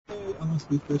must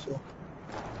be Fisher.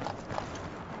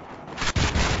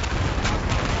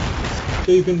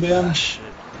 Deep inbound. Ah, shit.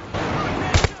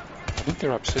 I think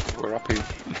they're upset that we're up here.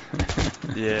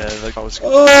 Yeah, the guy was...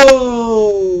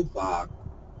 Oh, fuck.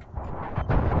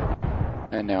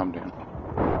 And now I'm down.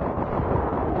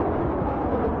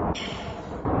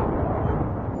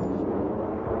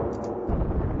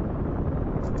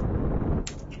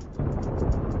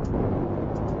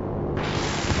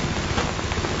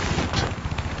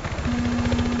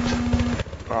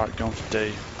 Alright, going for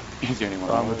D. He's the only one.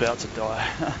 I'm about to die.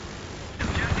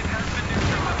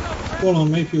 One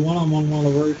on me if you want, I'm on one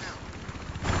of the roofs.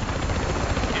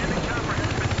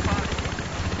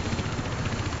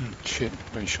 Shit,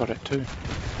 been shot at too.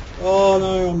 Oh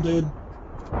no, I'm dead.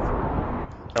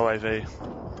 LAV.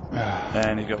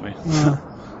 And he got me. No.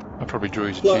 I probably drew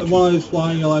his One attention. of those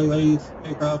flying LAVs,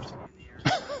 aircraft.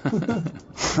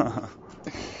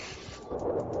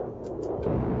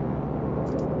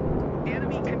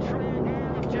 Enemy control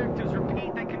all objectives.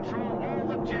 Repeat, they control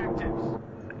all objectives.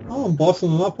 Oh, I'm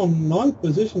bossing it up on 9th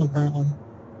position apparently.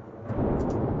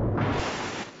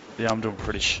 Yeah, I'm doing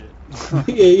pretty shit.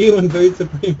 Yeah, you and Boots are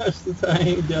pretty much the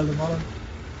same down the bottom.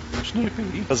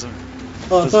 Snoopy. Doesn't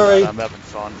Oh, sorry. matter, I'm having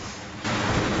fun.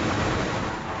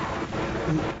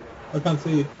 I can't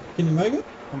see you. Can you make it?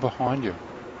 I'm behind you.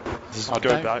 Just Oh, go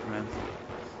don't- back, man.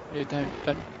 Yeah,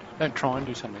 don't try and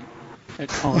do something. Don't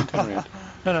try and turn around.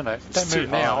 No. Don't It's move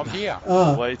too now. hard. I'm here.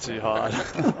 Ah, Way too hard. Do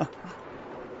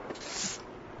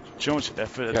you know how much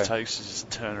effort it Yeah. takes to just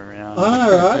turn around? I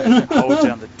know, right? Hold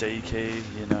down the D key,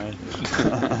 you know.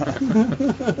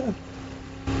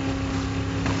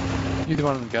 You the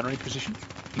one in the gunnery position?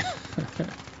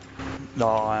 No,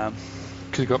 I am.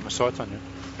 Because you got my sights on you.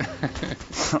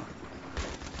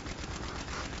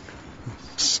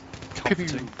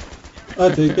 Comforting. I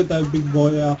do, get that big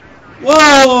boy out.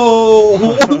 Whoa!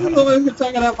 I'm even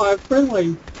taking out my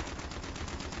friendly.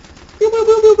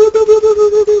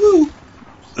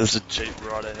 There's a jeep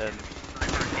right ahead.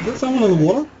 Is there someone in the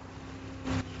water?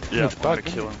 Yeah, It's I want to bug,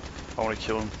 kill him. I want to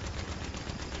kill him.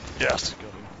 Yes,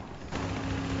 got him.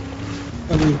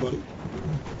 Everybody.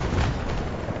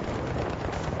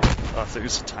 I think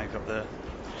there's a tank up there.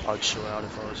 I'd chill out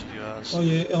if I was you guys. Oh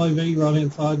yeah, LAV right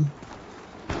inside.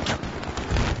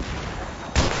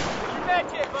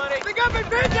 Back here, buddy. They got me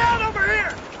pinned down over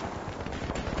here.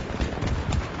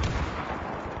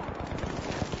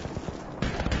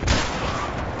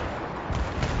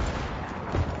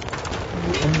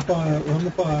 On the fire, on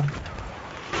the fire.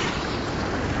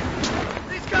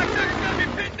 These cocksuckers got me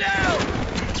pinned down.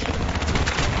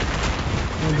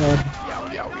 Oh god.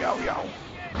 Yow.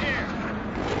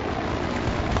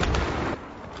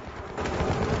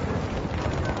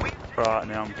 Right,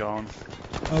 now I'm gone.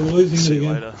 Oh, we're losing See it you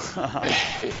again. later.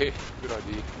 Good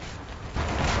idea.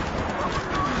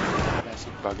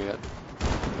 Massive bug out.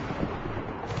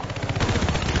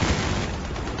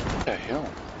 What the hell?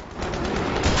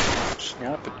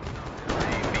 Sniping.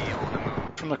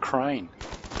 From the crane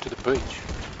to the beach.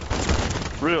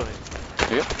 Really?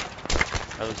 Yep.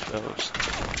 That was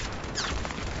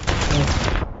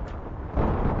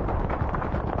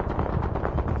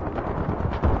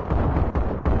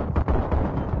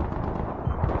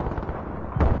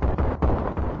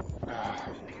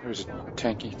There's a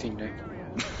tanky thing there.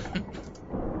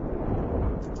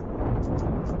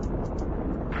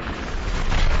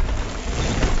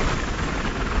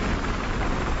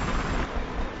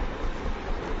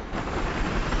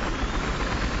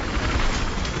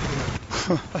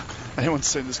 Anyone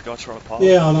seen this guy try to pilot?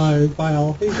 Yeah, I know,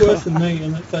 Bale. He's worse than me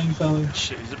and that's saying something.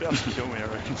 Shit, he's about to kill me, I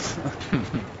reckon.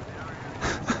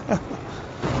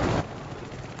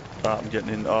 I'm getting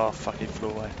in. Oh, fuck, he flew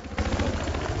away.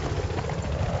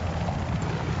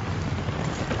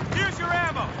 Here's your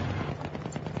ammo.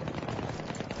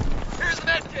 Here's the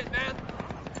med kit, man.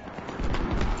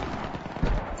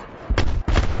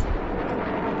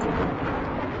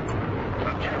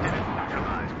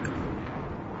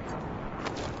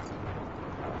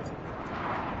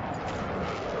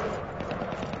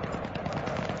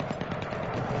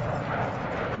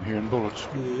 I'm hearing bullets.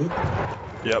 Yeah.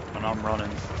 Yep, and I'm running.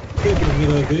 I think we can hit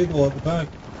a vehicle at the back.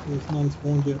 There's none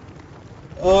spawned yet.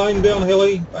 Oh, inbound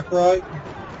heli, back right.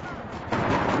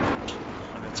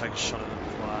 I'm gonna take a shot at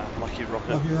my lucky rocket.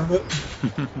 Lucky rocket.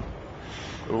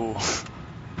 Ooh.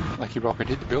 Lucky rocket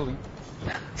hit the building.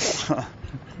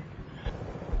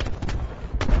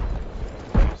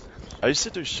 I used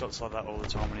to do shots like that all the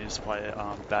time when I used to play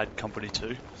Bad Company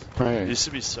 2. Oh, yeah. It used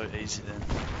to be so easy then.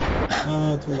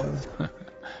 Ah, it's all over.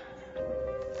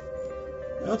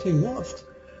 Our team lost.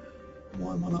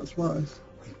 Why am I not surprised?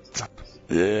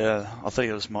 Yeah, I think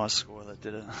it was my score that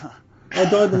did it. I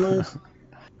died the most.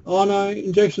 Oh no,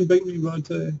 injection beat me by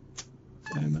 2.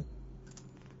 Damn it.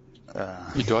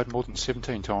 You died more than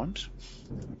 17 times?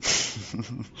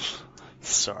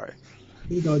 Sorry.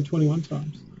 He died 21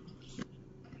 times.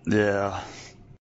 Yeah.